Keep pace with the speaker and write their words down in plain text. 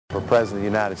for President of the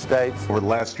United States. Over the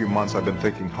last few months, I've been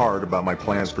thinking hard about my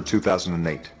plans for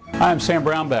 2008. Hi, I'm Sam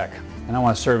Brownback, and I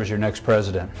want to serve as your next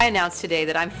president. I announced today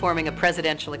that I'm forming a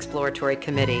presidential exploratory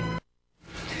committee.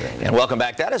 And welcome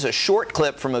back. That is a short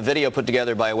clip from a video put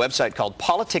together by a website called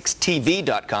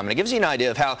politicsTV.com. And it gives you an idea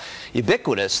of how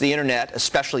ubiquitous the internet,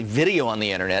 especially video on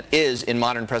the internet, is in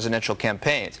modern presidential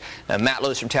campaigns. Now, Matt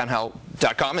Lewis from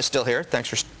townhall.com is still here. Thanks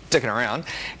for sticking around.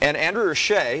 And Andrew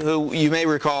Rasiej, who you may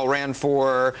recall ran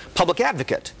for public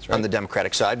advocate on the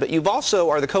Democratic side, but you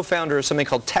also are the co-founder of something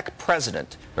called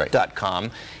TechPresident.com.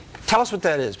 Tell us what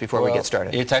that is before we get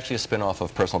started. It's actually a spin-off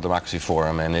of Personal Democracy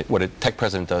Forum, and what a Tech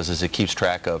President does is it keeps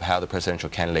track of how the presidential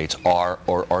candidates are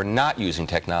or are not using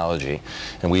technology.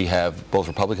 And we have both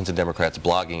Republicans and Democrats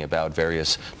blogging about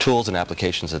various tools and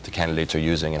applications that the candidates are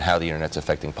using and how the internet's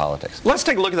affecting politics. Let's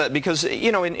take a look at that because,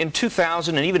 you know, in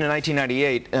 2000 and even in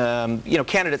 1998, you know,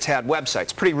 candidates had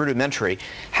websites, pretty rudimentary.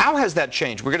 How has that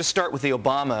changed? We're going to start with the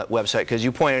Obama website because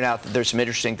you pointed out that there's some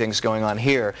interesting things going on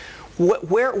here.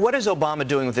 What is Obama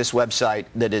doing with this website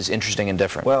that is interesting and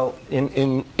different? Well,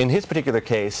 in his particular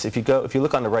case, if you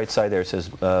look on the right side there, it says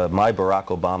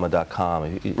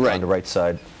mybarackobama.com. Right. On the right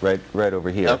side, right over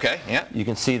here. Okay. Yeah. You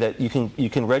can see that you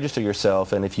can register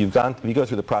yourself, and if you go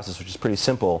through the process, which is pretty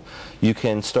simple, you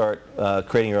can start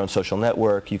creating your own social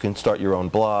network. You can start your own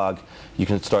blog. You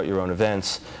can start your own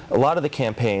events. A lot of the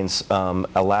campaigns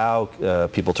allow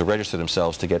people to register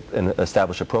themselves to get and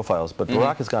establish profiles, but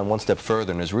Barack has gone one step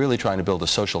further and is really trying to build a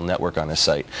social network on his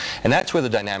site. And that's where the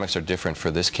dynamics are different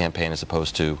for this campaign as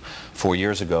opposed to 4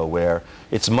 years ago, where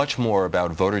it's much more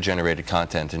about voter-generated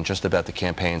content and just about the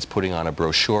campaigns putting on a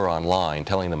brochure online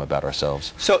telling them about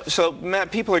ourselves. So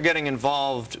Matt, people are getting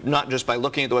involved not just by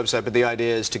looking at the website, but the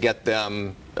idea is to get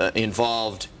them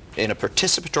involved in a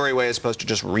participatory way as opposed to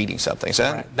just reading something. Is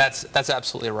that? Right. That's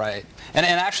absolutely right. And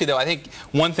actually, though, I think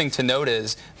one thing to note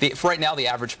is, for right now, the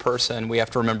average person, we have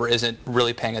to remember, isn't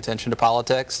really paying attention to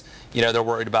politics. You know, they're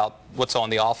worried about what's on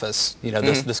The Office, you know,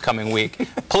 this coming week.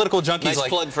 Political junkies nice like...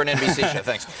 plug for an NBC show,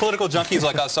 thanks. Political junkies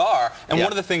like us are. And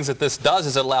one of the things that this does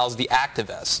is it allows the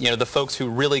activists, you know, the folks who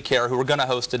really care, who are going to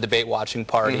host a debate watching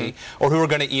party, or who are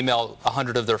going to email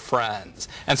 100 of their friends.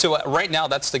 And so right now,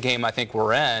 that's the game I think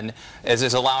we're in,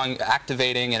 is allowing,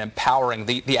 activating, and empowering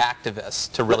the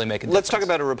activists to really make a difference. Let's talk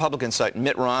about a Republican site,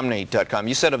 MittRomney.com.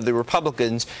 You said of the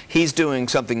Republicans, he's doing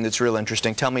something that's real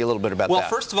interesting. Tell me a little bit about that. Well,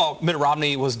 first of all, Mitt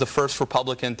Romney was the first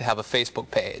Republican to have a Facebook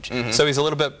page. So he's a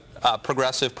little bit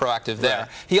progressive, proactive there.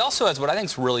 He also has, what I think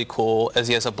is really cool, is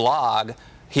he has a blog.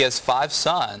 He has 5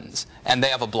 sons, and they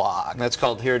have a blog. That's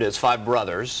called, here it is, 5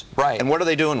 Brothers. Right. And what are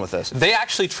they doing with this? They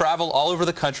actually travel all over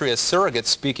the country as surrogates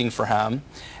speaking for him,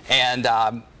 and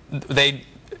they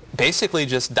basically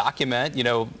just document, you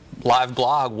know, live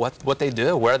blog what they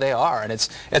do, where they are, and it's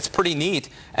pretty neat.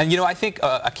 And you know, I think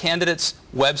a candidate's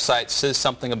website says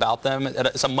something about them.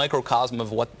 It's a microcosm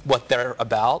of what they're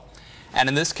about. And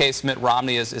in this case, Mitt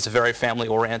Romney is very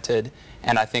family-oriented,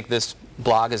 and I think this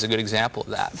blog is a good example of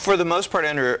that. For the most part,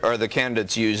 Andrew, are the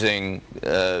candidates using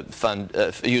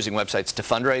using websites to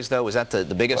fundraise, though? Is that the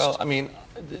biggest? Well, I mean,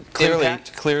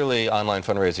 clearly online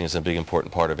fundraising is a big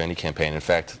important part of any campaign. In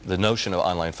fact, the notion of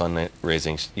online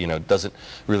fundraising, you know, doesn't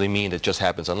really mean it just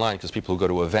happens online, because people who go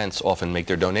to events often make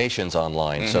their donations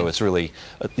online. So it's really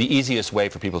the easiest way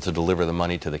for people to deliver the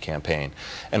money to the campaign.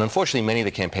 And unfortunately, many of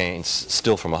the campaigns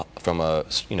still from a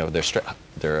you know,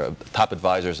 their top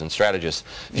advisors and strategists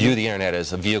view the internet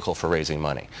as a vehicle for raising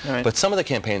money. But some of the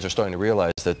campaigns are starting to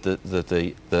realize that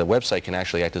the website can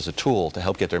actually act as a tool to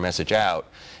help get their message out,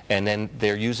 and then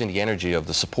they're using the energy of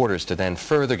the supporters to then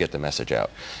further get the message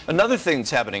out. Another thing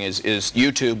that's happening is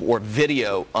YouTube or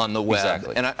video on the web.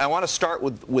 Exactly. And I want to start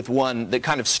with one that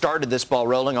kind of started this ball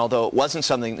rolling, although it wasn't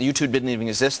something, YouTube didn't even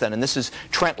exist then, and this is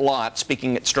Trent Lott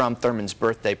speaking at Strom Thurmond's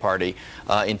birthday party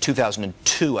in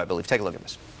 2002, I believe. Take a look at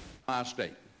this. My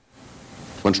state.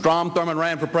 When Strom Thurmond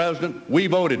ran for president, we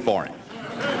voted for him.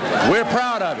 We're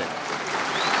proud of it.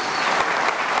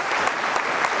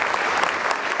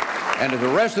 And if the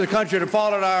rest of the country had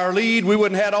followed our lead, we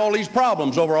wouldn't have had all these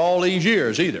problems over all these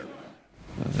years either.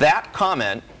 That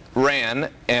comment ran,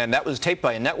 and that was taped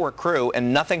by a network crew,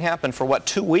 and nothing happened for, what,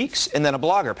 2 weeks? And then a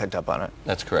blogger picked up on it.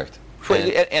 That's correct.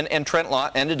 And Trent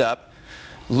Lott ended up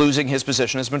losing his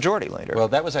position as majority leader. Well,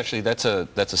 that was actually, that's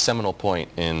a seminal point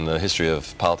in the history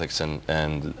of politics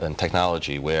and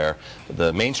technology, where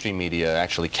the mainstream media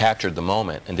actually captured the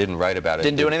moment and didn't write about it.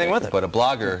 Didn't do anything with it. But a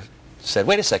blogger said,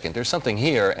 wait a second, there's something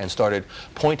here, and started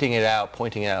pointing it out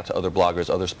to other bloggers.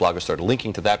 Other bloggers started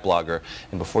linking to that blogger,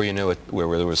 and before you knew it,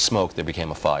 where there was smoke, there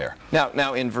became a fire.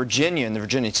 Now in Virginia, in the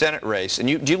Virginia Senate race, and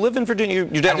do you live in Virginia?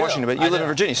 You're down in Washington, but you live in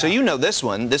Virginia, so you know this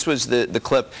one. This was the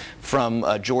clip from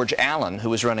George Allen, who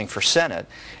was running for Senate,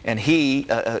 and he,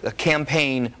 a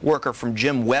campaign worker from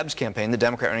Jim Webb's campaign, the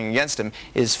Democrat running against him,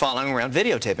 is following around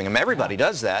videotaping him. Everybody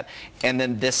does that, and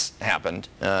then this happened.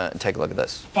 Take a look at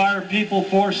this. Fire people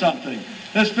for something.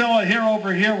 This fellow here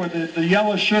over here with the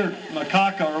yellow shirt,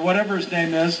 Macaca, or whatever his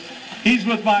name is, he's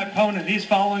with my opponent. He's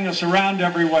following us around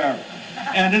everywhere.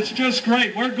 And it's just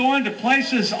great. We're going to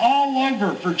places all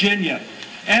over Virginia.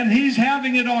 And he's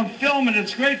having it on film, and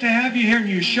it's great to have you here, and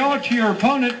you show it to your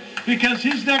opponent because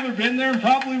he's never been there and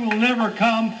probably will never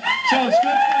come. So it's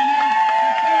good for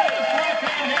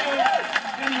you.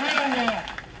 In the real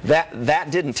world.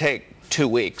 That didn't take 2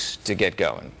 weeks to get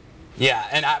going. Yeah,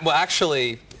 and well,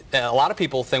 actually, a lot of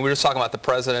people think, we were just talking about the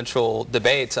presidential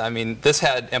debates, I mean, this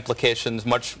had implications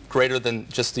much greater than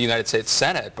just the United States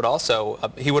Senate, but also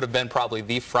he would have been probably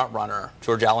the front runner.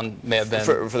 George Allen may have been.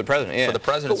 For the president, yeah. For the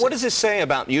presidency. But what does this say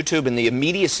about YouTube and the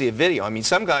immediacy of video? I mean,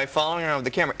 some guy following around with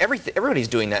the camera, everybody's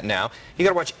doing that now. You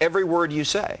got to watch every word you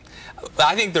say.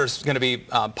 I think there's going to be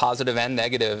positive and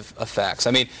negative effects.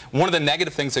 I mean, one of the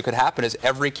negative things that could happen is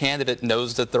every candidate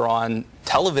knows that they're on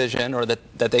television, or that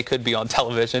they could be on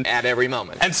television At every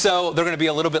moment. And so they're going to be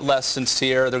a little bit less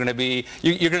sincere. They're going to be,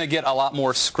 you're going to get a lot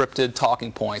more scripted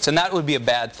talking points, and that would be a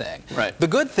bad thing. Right. The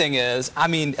good thing is, I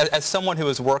mean, as someone who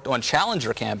has worked on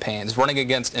challenger campaigns, running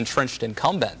against entrenched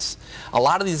incumbents, a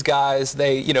lot of these guys,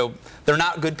 they're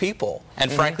not good people,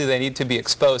 and frankly, they need to be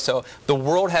exposed. So the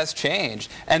world has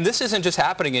changed, and this isn't just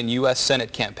happening in U.S.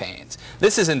 Senate campaigns.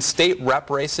 This is in state rep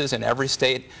races in every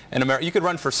state in America. You could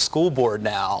run for school board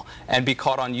now and be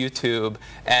caught on YouTube,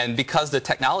 and because the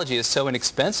technology is so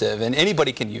inexpensive and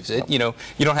anybody can use it, you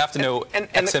don't have to know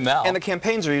XML. And the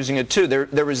campaigns are using it too.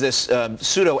 There was this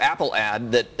pseudo Apple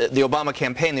ad that the Obama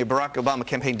campaign, the Barack Obama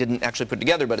campaign, didn't actually put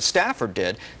together, but a staffer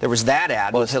did. There was that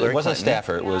ad with Hillary Clinton. It wasn't a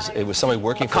staffer. It was somebody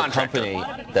working for a company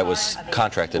that was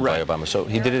contracted by Obama. So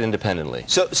he did it independently.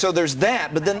 So there's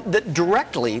that, but then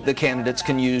directly the candidates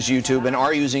can use YouTube and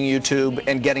are using YouTube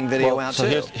and getting video out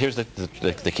too. So here's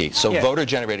the key. So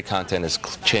voter-generated content is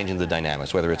changing the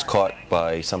dynamics, whether it's caught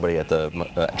by somebody at the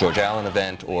George Allen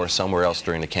event or somewhere else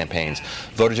during the campaigns.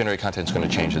 Voter-generated content is going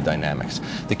to change the dynamics.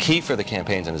 The key for the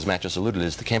campaigns, and as Matt just alluded,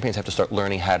 is the campaigns have to start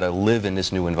learning how to live in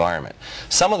this new environment.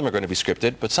 Some of them are going to be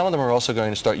scripted, but some of them are also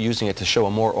going to start using it to show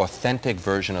a more authentic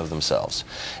version of themselves.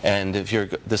 And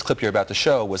this clip you're about to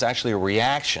show was actually a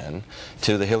reaction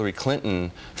to the Hillary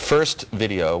Clinton first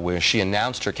video where she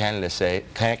announced her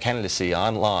candidacy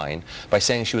online by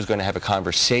saying she was going to have a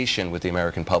conversation with the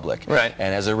American public. Right.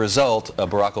 And as a result, a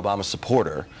Barack Obama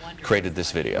supporter created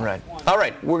this video. Right. All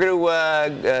right, we're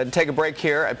going to take a break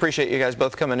here. I appreciate you guys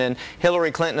both coming in.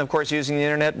 Hillary Clinton, of course, using the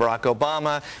internet, Barack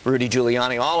Obama, Rudy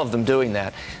Giuliani, all of them doing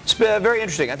that. It's very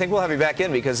interesting. I think we'll have you back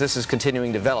in because this is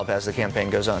continuing to develop as the campaign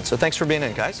goes on. So thanks for being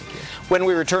in, guys. When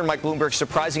we return, Mike Bloomberg's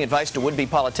surprising advice to would-be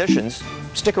politicians.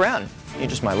 Stick around. You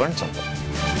just might learn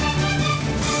something.